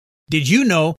Did you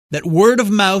know that word of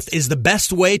mouth is the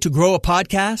best way to grow a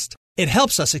podcast? It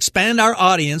helps us expand our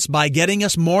audience by getting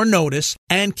us more notice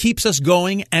and keeps us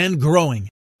going and growing.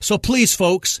 So please,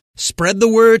 folks, spread the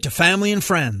word to family and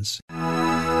friends.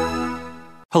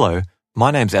 Hello, my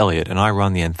name's Elliot and I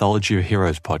run the Anthology of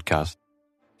Heroes podcast.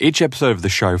 Each episode of the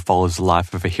show follows the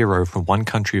life of a hero from one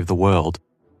country of the world,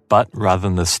 but rather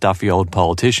than the stuffy old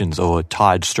politicians or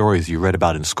tired stories you read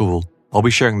about in school, I'll be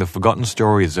sharing the forgotten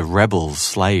stories of rebels,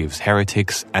 slaves,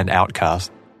 heretics, and outcasts,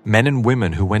 men and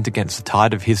women who went against the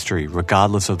tide of history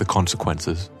regardless of the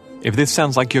consequences. If this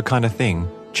sounds like your kind of thing,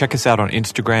 check us out on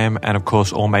Instagram and of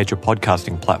course all major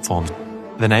podcasting platforms.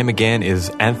 The name again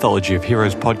is Anthology of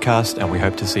Heroes Podcast, and we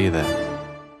hope to see you there.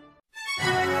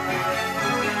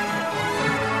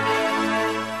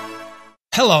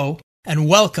 Hello, and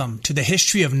welcome to the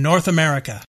History of North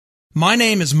America. My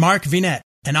name is Mark Vinette,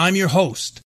 and I'm your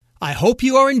host. I hope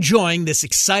you are enjoying this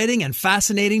exciting and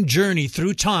fascinating journey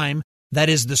through time that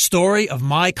is the story of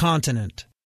my continent.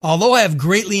 Although I have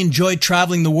greatly enjoyed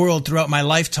traveling the world throughout my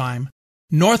lifetime,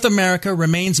 North America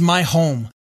remains my home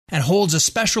and holds a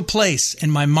special place in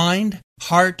my mind,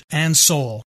 heart, and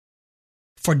soul.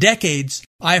 For decades,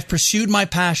 I have pursued my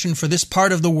passion for this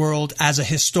part of the world as a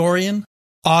historian,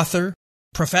 author,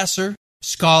 professor,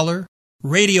 scholar,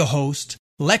 radio host,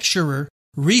 lecturer,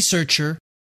 researcher,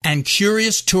 and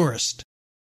curious tourist.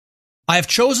 I have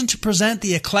chosen to present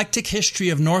the eclectic history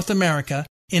of North America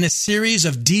in a series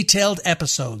of detailed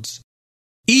episodes.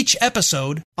 Each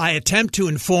episode, I attempt to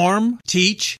inform,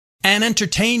 teach, and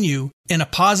entertain you in a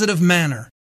positive manner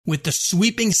with the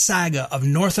sweeping saga of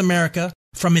North America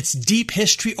from its deep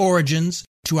history origins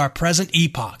to our present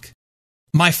epoch.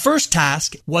 My first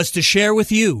task was to share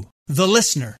with you, the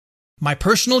listener, my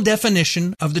personal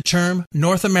definition of the term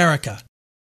North America.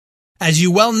 As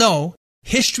you well know,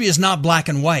 history is not black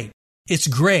and white. It's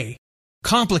gray,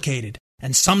 complicated,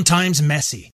 and sometimes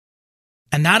messy.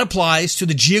 And that applies to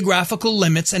the geographical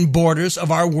limits and borders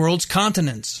of our world's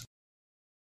continents.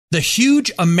 The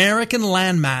huge American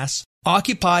landmass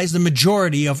occupies the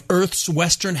majority of Earth's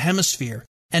western hemisphere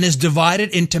and is divided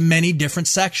into many different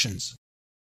sections.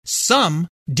 Some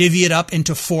divvy it up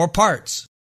into 4 parts: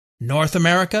 North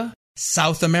America,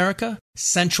 South America,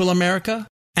 Central America,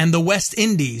 and the West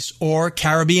Indies or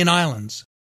Caribbean islands.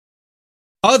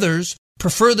 Others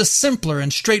prefer the simpler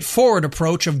and straightforward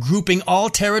approach of grouping all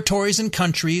territories and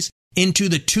countries into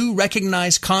the 2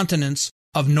 recognized continents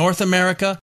of North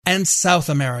America and South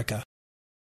America.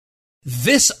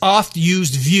 This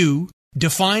oft-used view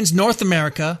defines North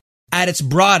America at its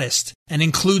broadest and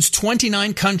includes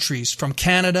 29 countries from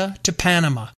Canada to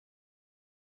Panama.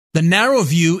 The narrow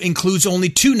view includes only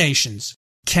 2 nations,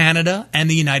 Canada and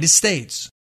the United States.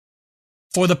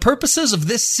 For the purposes of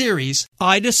this series,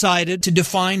 I decided to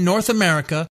define North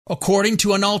America according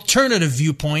to an alternative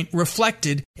viewpoint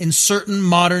reflected in certain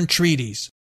modern treaties.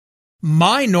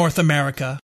 My North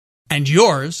America, and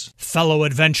yours, fellow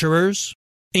adventurers,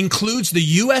 includes the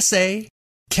USA,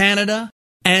 Canada,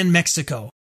 and Mexico.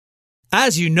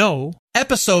 As you know,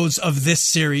 episodes of this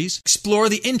series explore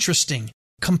the interesting,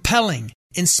 compelling,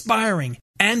 inspiring,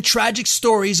 and tragic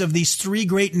stories of these 3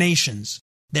 great nations,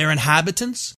 their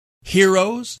inhabitants,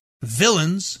 heroes,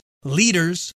 villains,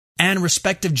 leaders, and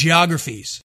respective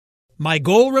geographies. My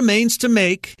goal remains to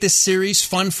make this series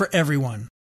fun for everyone.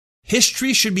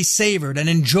 History should be savored and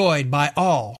enjoyed by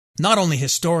all, not only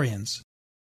historians.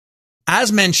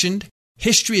 As mentioned,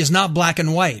 history is not black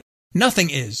and white.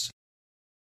 Nothing is.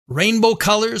 Rainbow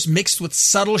colors mixed with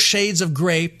subtle shades of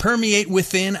gray permeate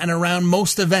within and around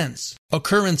most events,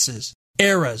 occurrences,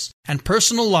 eras, and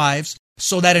personal lives,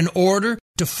 so that in order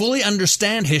to fully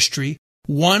understand history,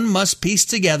 one must piece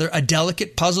together a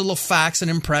delicate puzzle of facts and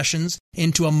impressions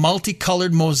into a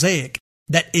multicolored mosaic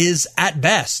that is, at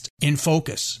best, in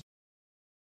focus.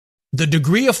 The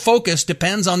degree of focus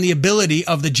depends on the ability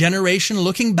of the generation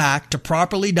looking back to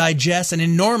properly digest an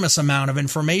enormous amount of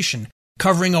information,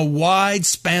 covering a wide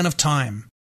span of time.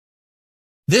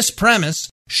 This premise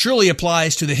surely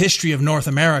applies to the history of North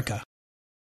America.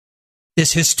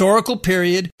 This historical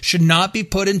period should not be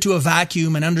put into a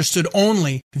vacuum and understood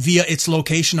only via its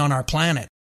location on our planet.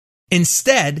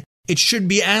 Instead, it should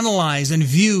be analyzed and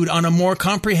viewed on a more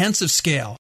comprehensive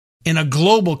scale, in a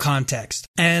global context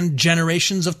and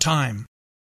generations of time.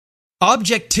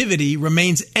 Objectivity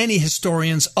remains any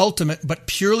historian's ultimate but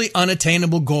purely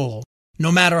unattainable goal.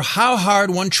 No matter how hard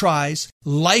one tries,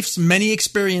 life's many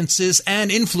experiences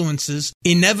and influences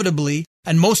inevitably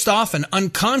and most often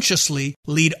unconsciously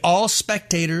lead all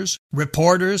spectators,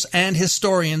 reporters, and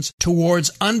historians towards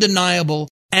undeniable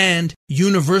and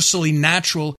universally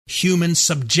natural human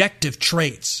subjective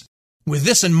traits. With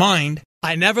this in mind,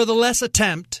 I nevertheless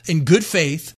attempt, in good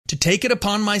faith, to take it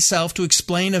upon myself to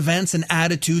explain events and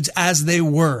attitudes as they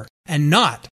were, and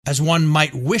not as one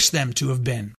might wish them to have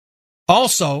been.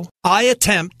 Also, I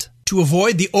attempt to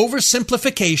avoid the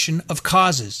oversimplification of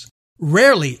causes.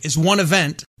 Rarely is one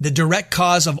event the direct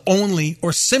cause of only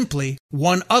or simply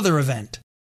one other event.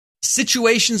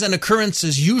 Situations and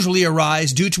occurrences usually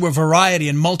arise due to a variety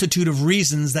and multitude of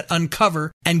reasons that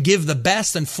uncover and give the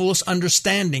best and fullest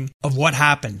understanding of what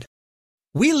happened.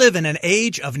 We live in an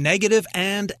age of negative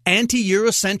and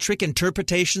anti-Eurocentric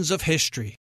interpretations of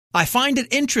history. I find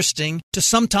it interesting to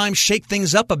sometimes shake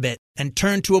things up a bit and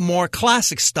turn to a more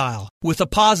classic style with a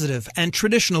positive and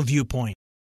traditional viewpoint.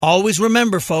 Always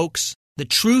remember, folks, the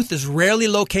truth is rarely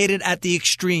located at the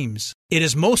extremes. It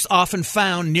is most often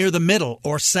found near the middle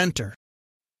or center.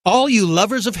 All you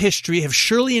lovers of history have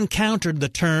surely encountered the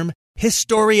term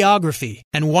historiography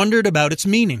and wondered about its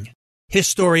meaning.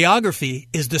 Historiography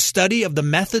is the study of the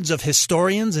methods of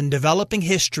historians in developing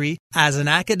history as an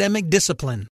academic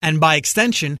discipline, and by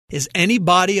extension is any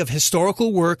body of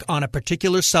historical work on a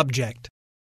particular subject.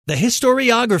 The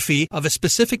historiography of a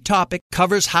specific topic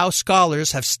covers how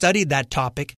scholars have studied that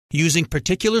topic using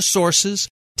particular sources,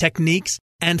 techniques,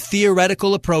 and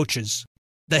theoretical approaches.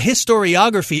 The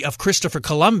historiography of Christopher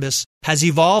Columbus has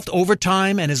evolved over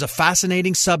time and is a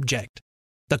fascinating subject.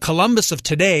 The Columbus of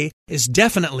today is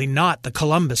definitely not the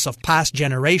Columbus of past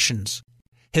generations.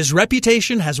 His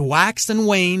reputation has waxed and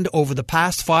waned over the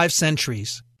past 5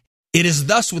 centuries. It is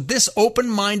thus with this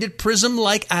open-minded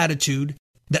prism-like attitude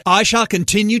that I shall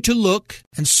continue to look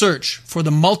and search for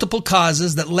the multiple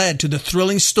causes that led to the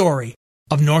thrilling story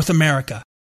of North America.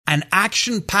 An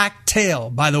action-packed tale,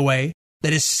 by the way,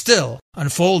 that is still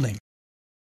unfolding.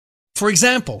 For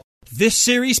example, this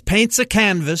series paints a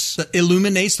canvas that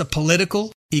illuminates the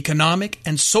political, economic,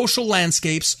 and social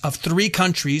landscapes of 3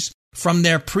 countries from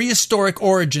their prehistoric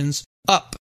origins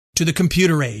up to the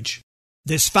computer age.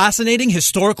 This fascinating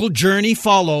historical journey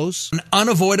follows an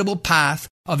unavoidable path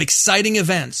of exciting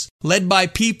events led by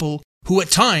people who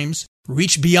at times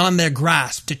reach beyond their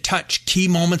grasp to touch key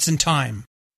moments in time.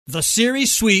 The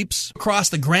series sweeps across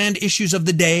the grand issues of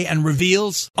the day and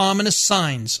reveals ominous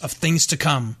signs of things to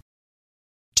come.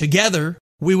 Together,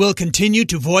 we will continue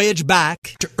to voyage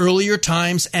back to earlier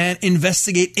times and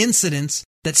investigate incidents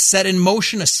that set in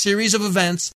motion a series of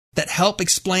events that help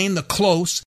explain the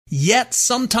close, yet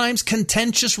sometimes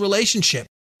contentious relationship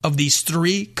of these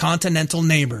 3 continental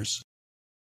neighbors.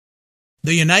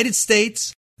 The United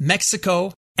States,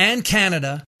 Mexico, and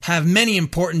Canada have many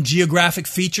important geographic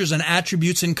features and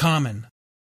attributes in common.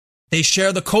 They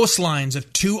share the coastlines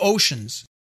of 2 oceans,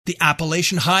 the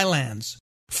Appalachian Highlands,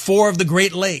 4 of the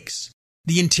Great Lakes,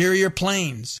 the interior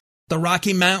plains, the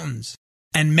Rocky Mountains,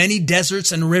 and many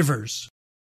deserts and rivers.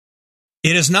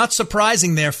 It is not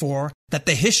surprising, therefore, that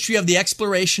the history of the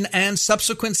exploration and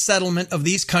subsequent settlement of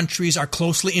these countries are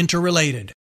closely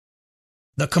interrelated.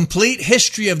 The complete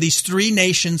history of these 3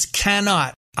 nations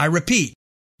cannot, I repeat,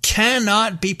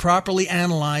 cannot be properly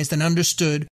analyzed and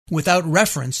understood without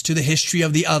reference to the history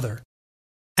of the other.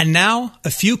 And now,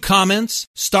 a few comments,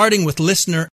 starting with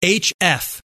listener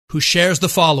HF, who shares the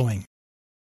following.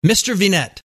 Mr.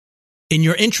 Vinette, in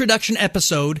your introduction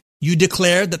episode, you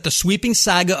declared that the sweeping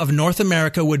saga of North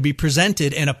America would be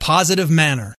presented in a positive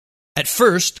manner. At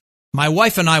first, my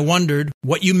wife and I wondered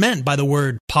what you meant by the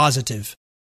word positive.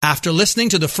 After listening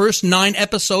to the first 9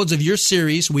 episodes of your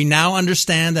series, we now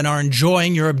understand and are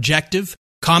enjoying your objective,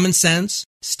 common sense,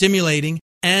 stimulating,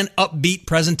 and upbeat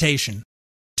presentation.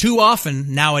 Too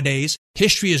often, nowadays,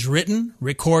 history is written,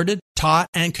 recorded, taught,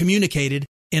 and communicated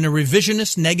in a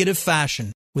revisionist negative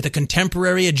fashion with a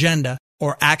contemporary agenda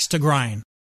or axe to grind.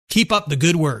 Keep up the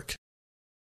good work.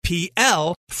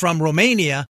 PL from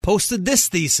Romania posted this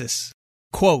thesis,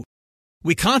 quote,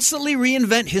 "We constantly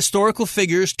reinvent historical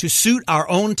figures to suit our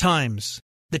own times.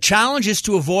 The challenge is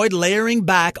to avoid layering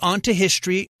back onto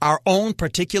history our own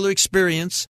particular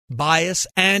experience, bias,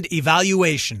 and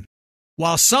evaluation.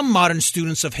 While some modern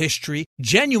students of history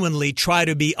genuinely try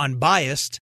to be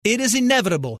unbiased, it is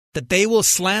inevitable that they will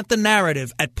slant the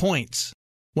narrative at points.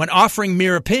 When offering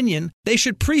mere opinion, they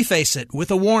should preface it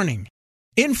with a warning.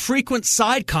 Infrequent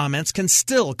side comments can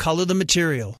still color the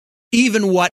material. Even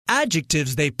what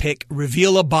adjectives they pick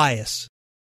reveal a bias."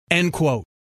 End quote.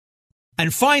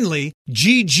 And finally,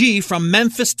 GG from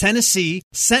Memphis, Tennessee,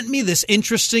 sent me this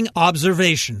interesting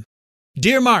observation.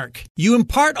 "Dear Mark, you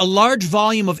impart a large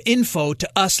volume of info to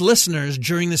us listeners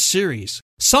during this series.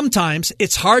 Sometimes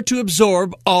it's hard to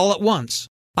absorb all at once.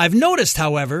 I've noticed,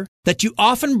 however, that you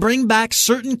often bring back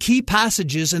certain key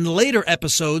passages in later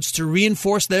episodes to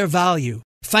reinforce their value.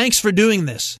 Thanks for doing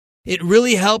this. It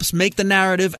really helps make the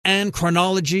narrative and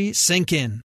chronology sink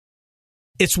in.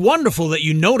 It's wonderful that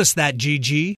you noticed that,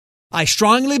 Gigi. I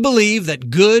strongly believe that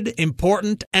good,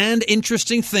 important, and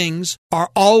interesting things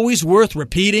are always worth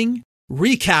repeating,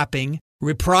 recapping,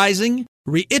 reprising,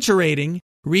 reiterating,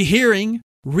 rehearing,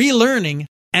 relearning,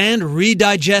 and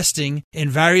redigesting in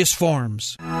various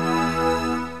forms.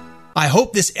 I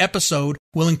hope this episode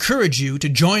will encourage you to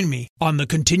join me on the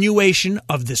continuation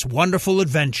of this wonderful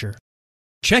adventure.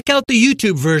 Check out the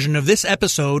YouTube version of this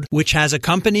episode, which has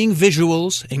accompanying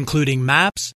visuals, including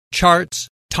maps, charts,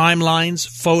 timelines,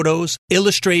 photos,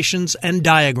 illustrations, and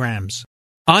diagrams.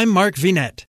 I'm Mark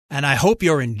Vinette, and I hope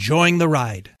you're enjoying the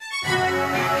ride.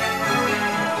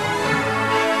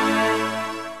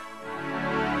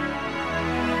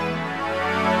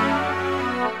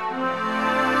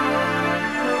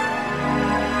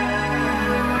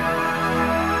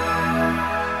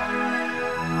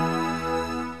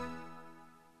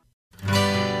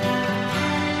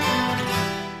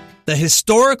 The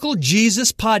Historical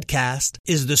Jesus Podcast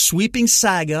is the sweeping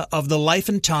saga of the life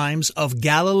and times of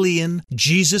Galilean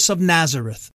Jesus of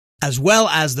Nazareth, as well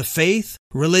as the faith,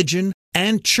 religion,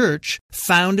 and church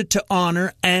founded to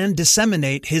honor and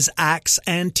disseminate his acts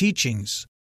and teachings.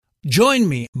 Join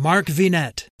me, Mark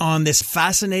Vinette, on this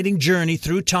fascinating journey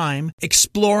through time,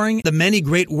 exploring the many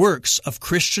great works of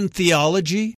Christian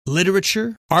theology,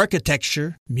 literature,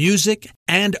 architecture, music,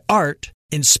 and art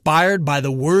inspired by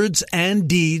the words and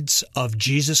deeds of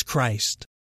Jesus Christ.